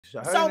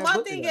So my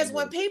thing is,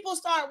 when people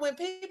start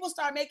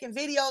making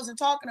videos and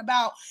talking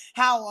about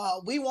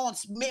how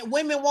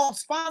women want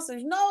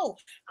sponsors, no,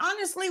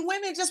 honestly,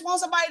 women just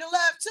want somebody to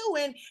love too.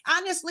 And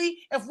honestly,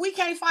 if we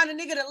can't find a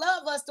nigga to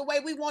love us the way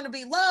we want to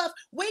be loved,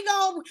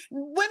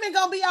 women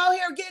gonna be out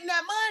here getting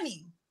that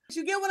money.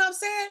 You get what I'm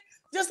saying?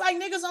 Just like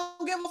niggas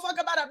don't give a fuck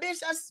about a bitch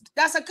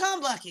that's a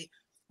cum bucket.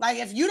 Like,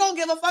 if you don't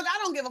give a fuck, I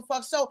don't give a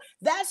fuck. So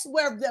that's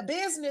where the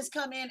business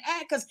come in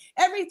at, because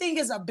everything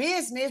is a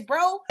business,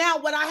 bro. Now,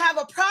 what I have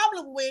a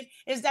problem with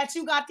is that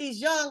you got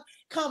these young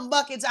cum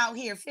buckets out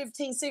here,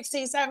 15,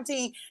 16,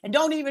 17, and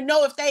don't even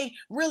know if they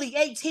really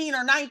 18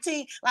 or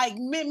 19. Like,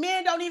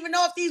 men don't even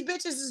know if these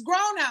bitches is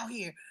grown out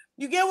here.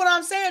 You get what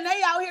I'm saying?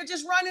 They out here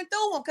just running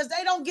through them because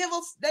they don't give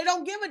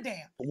a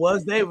damn.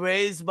 Was they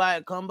raised by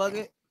a cum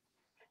bucket?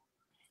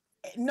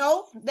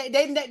 No, they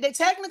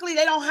technically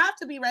they don't have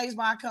to be raised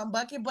by a cum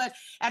bucket, but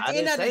at the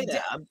end of the day,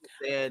 I'm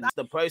saying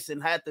the person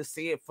had to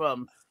see it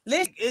from.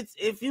 It's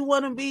if you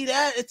want to be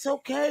that, it's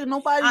okay.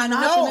 Nobody's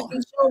knocking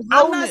against your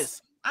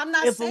wholeness. I'm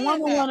not. If a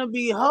woman want to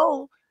be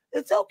whole,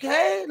 it's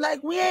okay.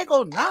 Like, we ain't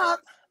gonna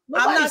knock.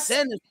 Nobody's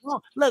saying it's wrong.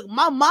 Look,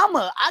 my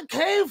mama, I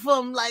came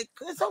from, like,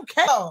 it's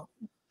okay.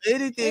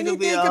 Anything could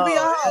be a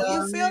hoe.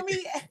 You feel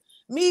me?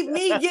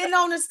 Me getting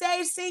on the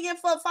stage singing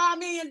for $5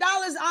 million,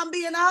 I'm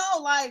being a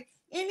hoe. Like,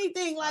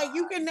 anything, like,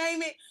 you can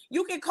name it,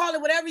 you can call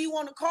it whatever you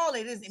want to call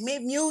it. Is it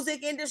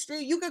music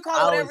industry? You can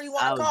call it whatever you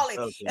want to call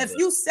it. If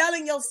you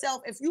selling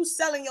yourself,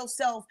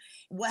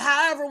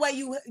 however way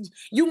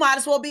you might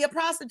as well be a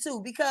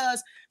prostitute,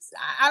 because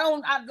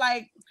I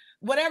like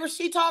whatever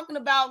she talking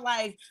about.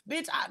 Like,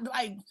 bitch,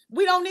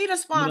 we don't need a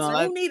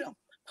sponsor.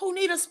 Who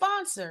need a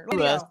sponsor?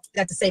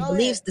 Got the same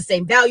beliefs, the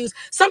same values,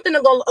 something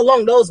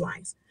along those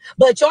lines.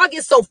 But y'all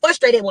get so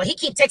frustrated. Well, he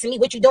keep texting me,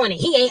 what you doing? And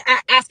he ain't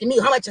asking me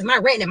how much is my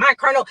rent and my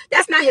car. No,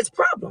 that's not his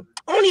problem.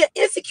 Only an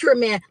insecure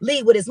man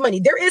lead with his money.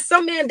 There is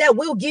some man that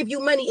will give you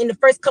money in the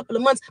first couple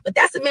of months, but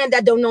that's a man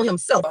that don't know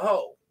himself.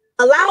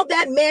 Allow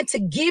that man to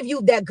give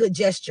you that good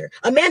gesture.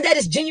 A man that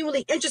is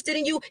genuinely interested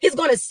in you, he's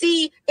going to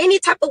see any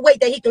type of weight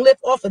that he can lift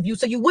off of you,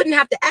 so you wouldn't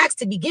have to ask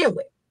to begin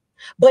with.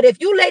 But if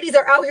you ladies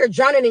are out here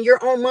drowning in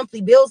your own monthly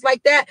bills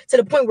like that, to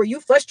the point where you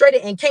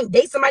frustrated and can't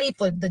date somebody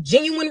for the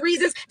genuine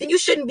reasons, then you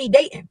shouldn't be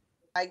dating.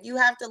 Like, you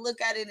have to look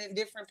at it in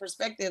different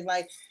perspective.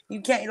 Like,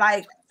 you can't,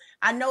 like,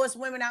 I know it's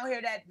women out here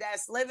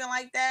that's living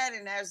like that,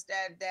 and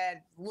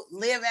that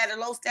live at a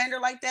low standard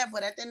like that.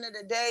 But at the end of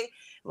the day,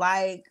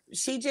 like,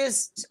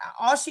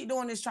 all she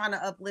doing is trying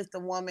to uplift the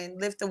woman,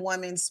 lift the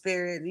woman's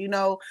spirit, you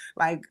know,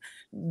 like,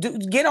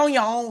 get on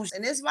your own.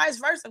 And it's vice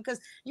versa,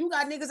 because you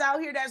got niggas out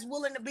here that's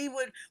willing to be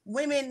with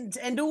women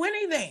and do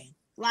anything.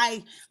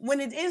 Like, when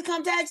the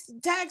income tax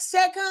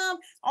check come,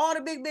 all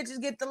the big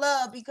bitches get the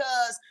love,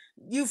 because,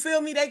 you feel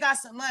me, they got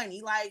some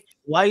money. Like,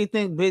 why you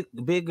think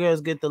big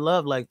girls get the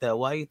love like that?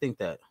 Why you think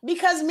that?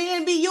 Because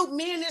men they're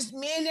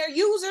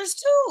users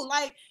too.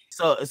 Like,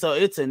 so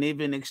it's an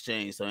even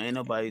exchange. So ain't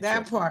nobody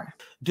that part.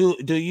 Do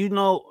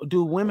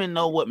women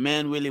know what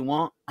men really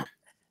want?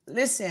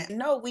 Listen,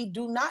 no, we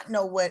do not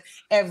know what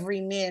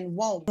every man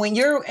wants.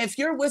 If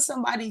you're with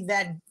somebody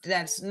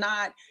that's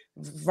not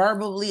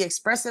verbally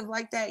expressive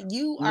like that,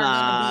 you are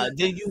gonna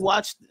be.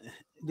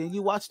 Then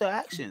you watch their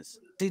actions.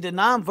 See, the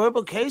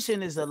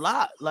non-verbalization is a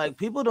lot. Like,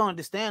 people don't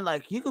understand.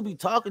 Like, you could be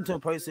talking to a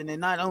person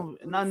and not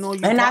know you.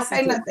 And not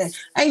say nothing.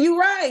 And you're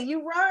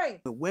right.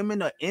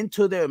 Women are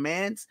into their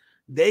mans.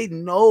 They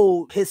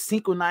know his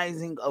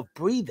synchronizing of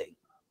breathing,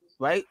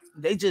 right?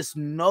 They just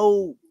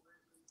know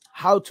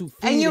how to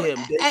feed him.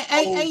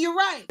 And you're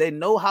right. They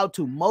know how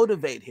to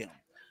motivate him.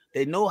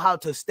 They know how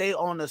to stay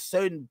on a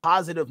certain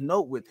positive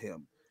note with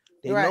him.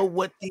 They know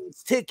what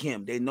things tick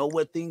him. They know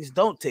what things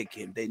don't tick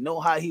him. They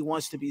know how he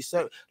wants to be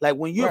served. Like,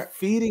 when you're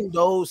feeding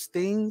those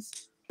things,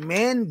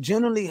 men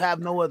generally have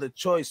no other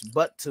choice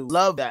but to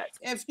love that.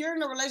 If you're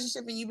in a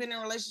relationship and you've been in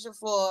a relationship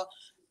for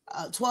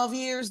 12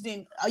 years,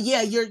 then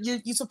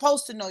you're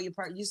supposed to know your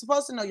partner. You're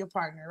supposed to know your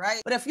partner,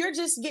 right? But if you're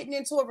just getting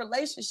into a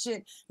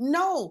relationship,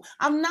 no,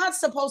 I'm not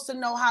supposed to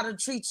know how to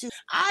treat you.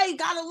 I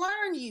gotta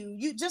learn you.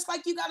 You just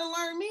like you gotta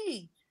learn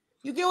me.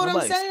 You get what I'm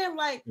saying?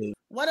 Like,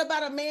 what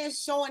about a man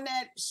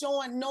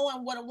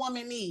knowing what a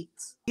woman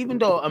needs? Even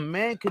though a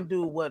man can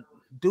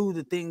do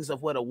the things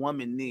of what a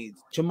woman needs.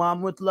 Your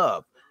mom with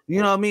love. You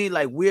know what I mean?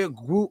 Like, we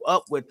grew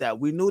up with that.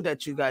 We knew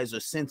that you guys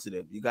are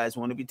sensitive. You guys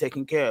want to be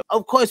taken care of.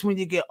 Of course, when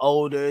you get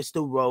older, it's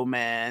the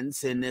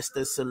romance and it's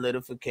the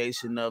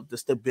solidification of the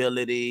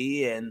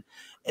stability, and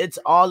it's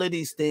all of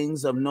these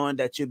things of knowing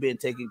that you're being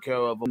taken care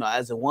of, you know,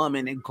 as a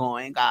woman, and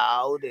going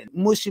out and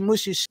mushy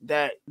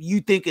that you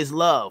think is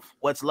love.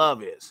 What's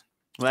love is.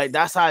 Right,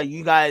 that's how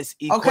you guys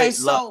equate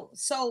love.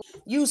 So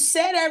you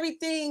said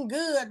everything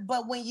good,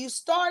 but when you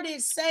started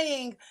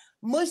saying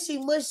mushy,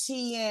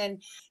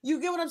 and you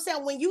get what I'm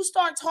saying, when you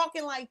start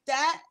talking like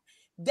that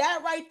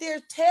right there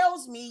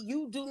tells me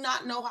you do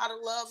not know how to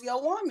love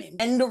your woman.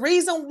 And the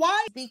reason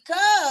why,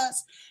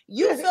 because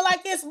you feel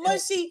like it's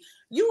mushy.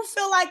 You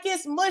feel like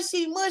it's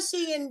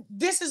mushy, and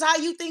this is how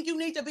you think you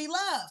need to be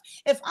loved.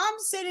 If I'm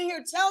sitting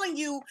here telling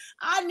you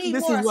I need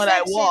this more is what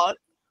affection, I want.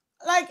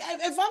 Like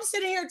if I'm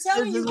sitting here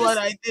telling This you is what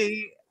I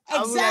think.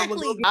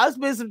 exactly, I'll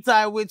spend some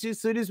time with you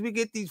as soon as we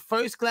get these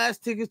first class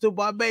tickets to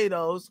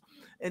Barbados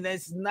and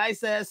this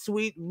nice ass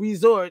sweet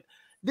resort.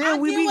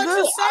 Then we be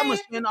good. I'm gonna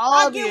spend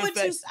all the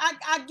effects.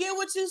 I get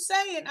what you're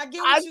saying. I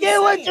get I what you're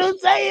get what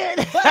saying.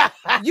 you're saying.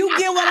 But you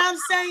get what I'm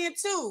saying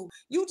too.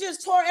 You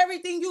just tore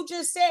everything you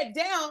just said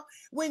down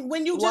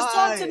when you just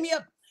talked to me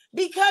up.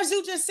 Because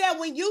you just said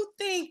when you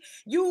think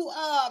you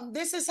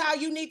this is how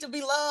you need to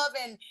be loved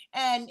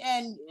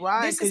and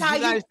right, this is because how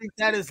you guys think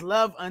that is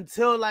love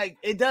until like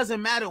it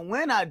doesn't matter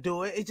when I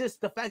do it. It's just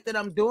the fact that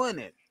I'm doing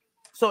it.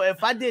 So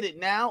if I did it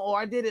now or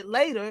I did it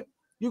later,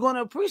 you're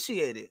gonna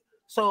appreciate it.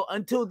 So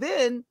until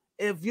then,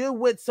 if you're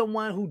with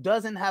someone who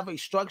doesn't have a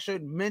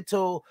structured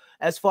mental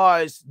as far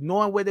as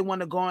knowing where they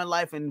want to go in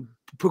life and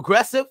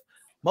progressive,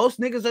 most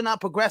niggas are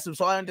not progressive.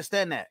 So I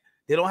understand that.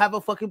 They don't have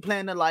a fucking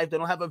plan in life. They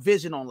don't have a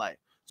vision on life.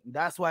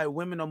 That's why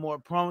women are more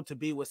prone to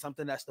be with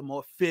something that's the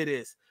more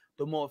fittest,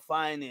 the more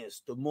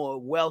finest, the more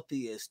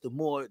wealthiest, the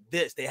more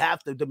this.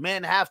 The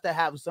men have to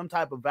have some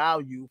type of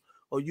value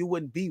or you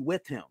wouldn't be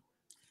with him.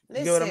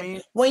 Listen, you know what I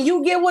mean? When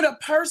you get with a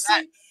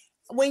person,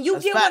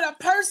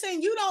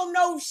 you don't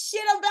know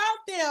shit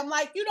about them.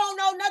 Like you don't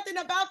know nothing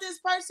about this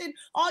person.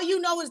 All you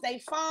know is they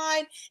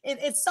fine.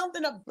 It's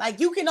something of,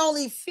 like you can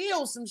only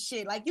feel some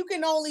shit. Like you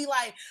can only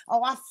like,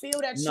 oh, I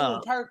feel that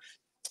you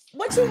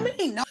What you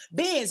mean? No.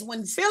 Biz,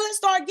 when feelings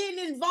start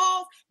getting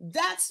involved,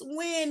 that's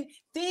when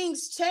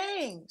things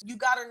change. You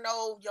gotta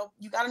know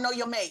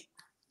your mate.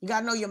 You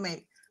gotta know your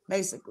mate.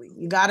 Basically,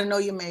 you gotta know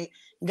your mate.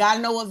 You gotta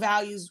know what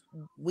values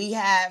we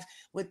have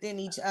within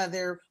each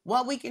other,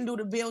 what we can do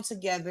to build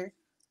together.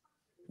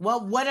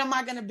 What am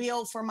I going to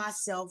build for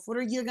myself? What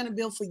are you going to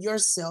build for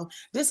yourself?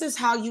 This is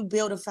how you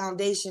build a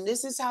foundation.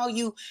 This is how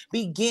you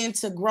begin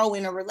to grow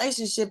in a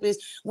relationship, is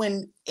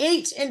when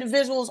each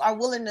individuals are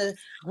willing to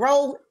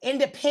grow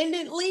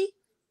independently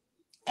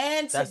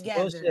and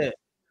together. Bullshit.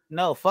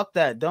 No, fuck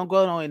that. Don't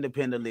grow no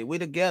independently. We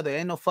together.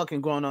 Ain't no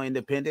fucking growing no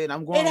independent.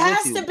 I'm growing with you. It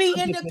has to be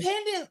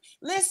independent.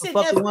 Listen,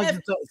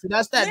 so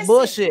that's that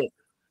bullshit.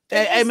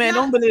 Hey, man,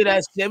 don't believe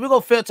that shit. We're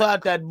going to filter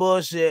out that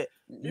bullshit.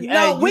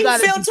 No, we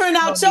filtering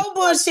out your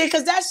bullshit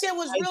because that shit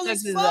was real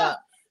as fuck.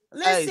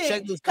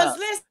 Listen, because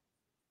listen.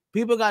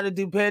 People got to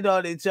depend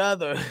on each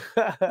other.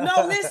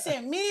 No,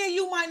 listen. Me and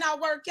you might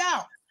not work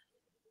out.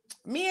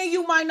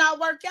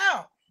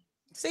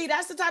 See,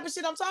 that's the type of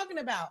shit I'm talking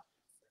about.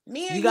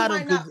 Me and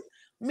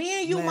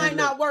you might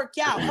not work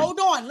out. Hold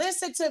on,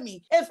 listen to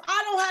me. If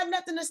I don't have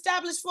nothing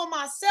established for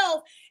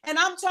myself and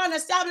I'm trying to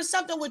establish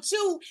something with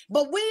you,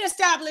 but we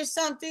establish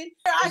something,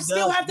 I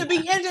still have to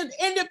be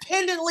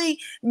independently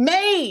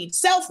made,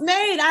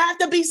 self-made. I have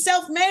to be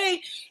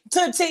self-made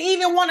to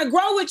even want to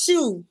grow with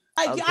you.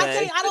 Like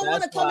I don't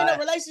want to come in a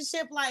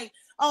relationship like,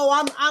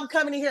 oh, I'm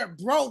coming in here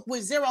broke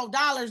with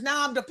 $0.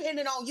 Now I'm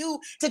depending on you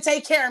to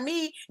take care of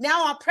me.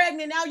 Now I'm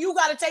pregnant. Now you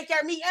got to take care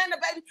of me and the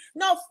baby.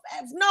 No.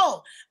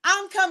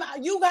 I'm coming.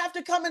 You have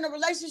to come in a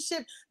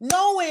relationship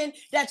knowing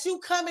that you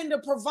coming to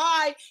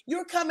provide.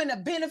 You're coming to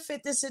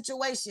benefit this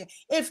situation.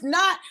 If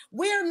not,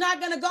 we're not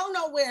going to go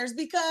nowhere. It's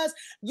because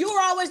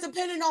you're always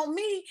depending on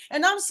me,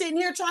 and I'm sitting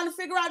here trying to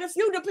figure out if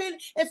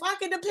I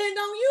can depend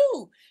on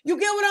you. You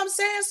get what I'm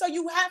saying? So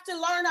you have to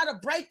learn how to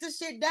break this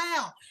shit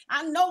down.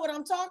 I know what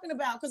I'm talking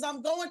about, because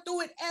I'm going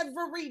through it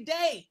every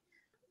day.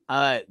 All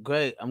right,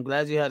 great. I'm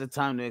glad you had the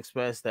time to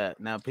express that.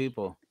 Now,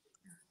 people,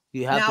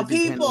 you have to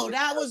people.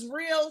 That was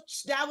real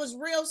stuff. That was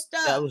real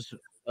stuff. That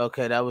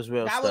was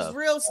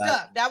real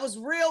stuff. That was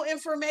real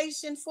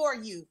information for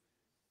you.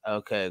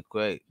 Okay,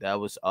 great. That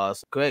was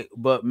awesome. Great.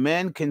 But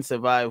men can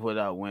survive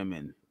without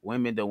women.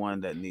 Women the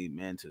one that need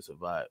men to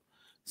survive.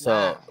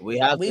 So we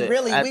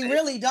really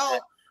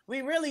don't.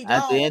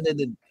 At the end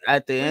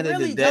of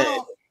the day.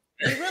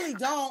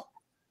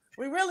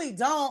 We really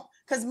don't.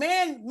 Because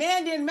man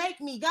didn't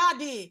make me. God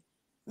did.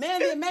 Man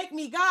didn't make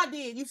me. God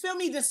did. You feel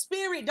me? The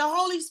Spirit, the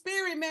Holy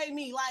Spirit made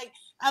me. Like,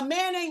 a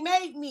man ain't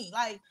made me.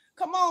 Like,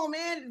 come on,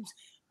 man.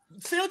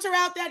 Filter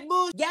out that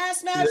bull.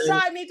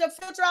 Gasmasktribe need to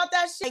filter out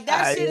that shit. Like,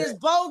 that shit is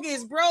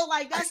bogus, bro.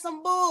 Like, that's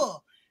some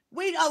bull.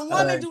 A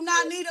woman do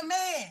not need a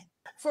man.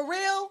 For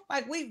real?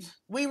 Like, we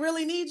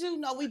really need you?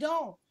 No, we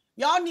don't.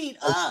 Y'all need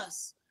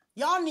us.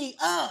 Y'all need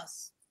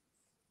us.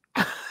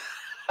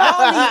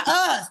 Y'all need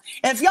us.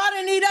 If y'all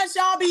didn't need us,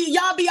 y'all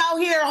be out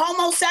here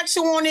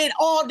homosexual on it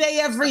all day,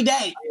 every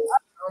day.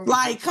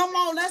 Like, come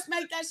on, let's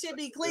make that shit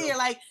be clear.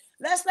 Like,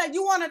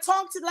 you want to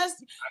talk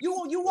you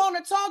want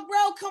to talk,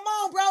 bro? Come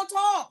on, bro,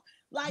 talk.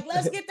 Like,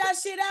 let's get that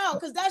shit out,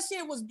 because that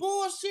shit was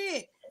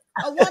bullshit.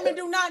 A woman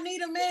do not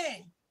need a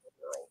man.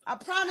 I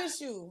promise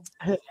you.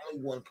 Only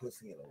one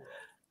pussy in the world.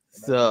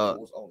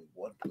 So only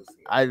one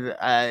pussy. I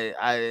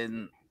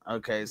didn't.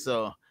 Okay,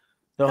 so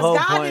the whole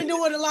God point. Didn't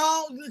do it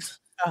alone.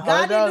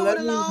 God didn't do it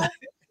alone.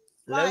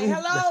 Like,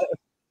 hello.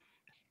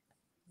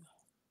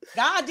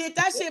 God did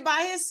that shit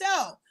by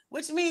himself,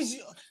 which means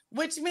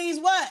what?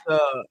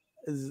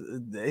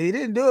 He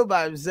didn't do it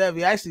by himself.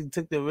 He actually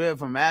took the rib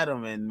from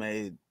Adam and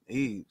made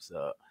Eve.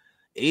 So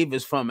Eve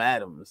is from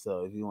Adam.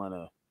 So if you want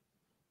to,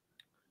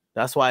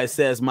 that's why it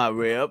says my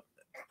rib.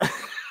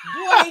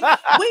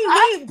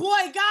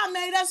 Boy, God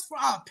made us for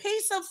a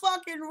piece of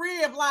fucking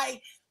rib.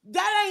 Like,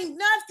 that ain't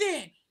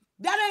nothing.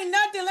 That ain't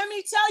nothing. Let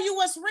me tell you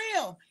what's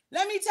real.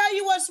 Let me tell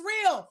you what's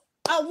real.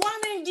 A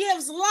woman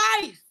gives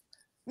life.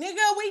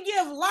 Nigga, we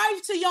give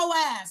life to your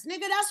ass.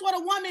 Nigga, that's what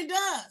a woman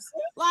does.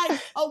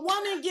 Like, a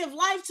woman give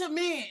life to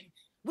men.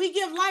 We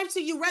give life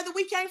to you, whether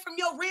we came from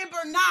your rib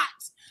or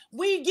not.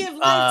 We give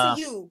life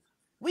to you.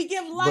 We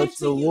give life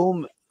to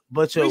you.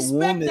 But your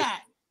womb is,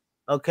 that.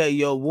 Okay,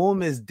 your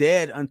womb is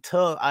dead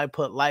until I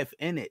put life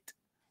in it.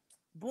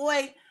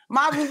 Boy,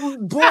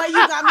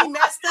 you got me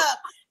messed up.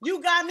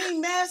 You got me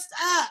messed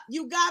up.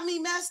 You got me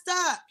messed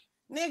up,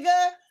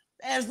 nigga.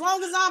 As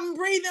long as I'm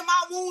breathing,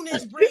 my wound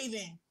is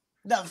breathing.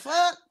 The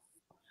fuck?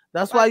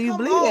 That's why you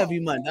bleed every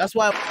month. That's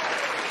why.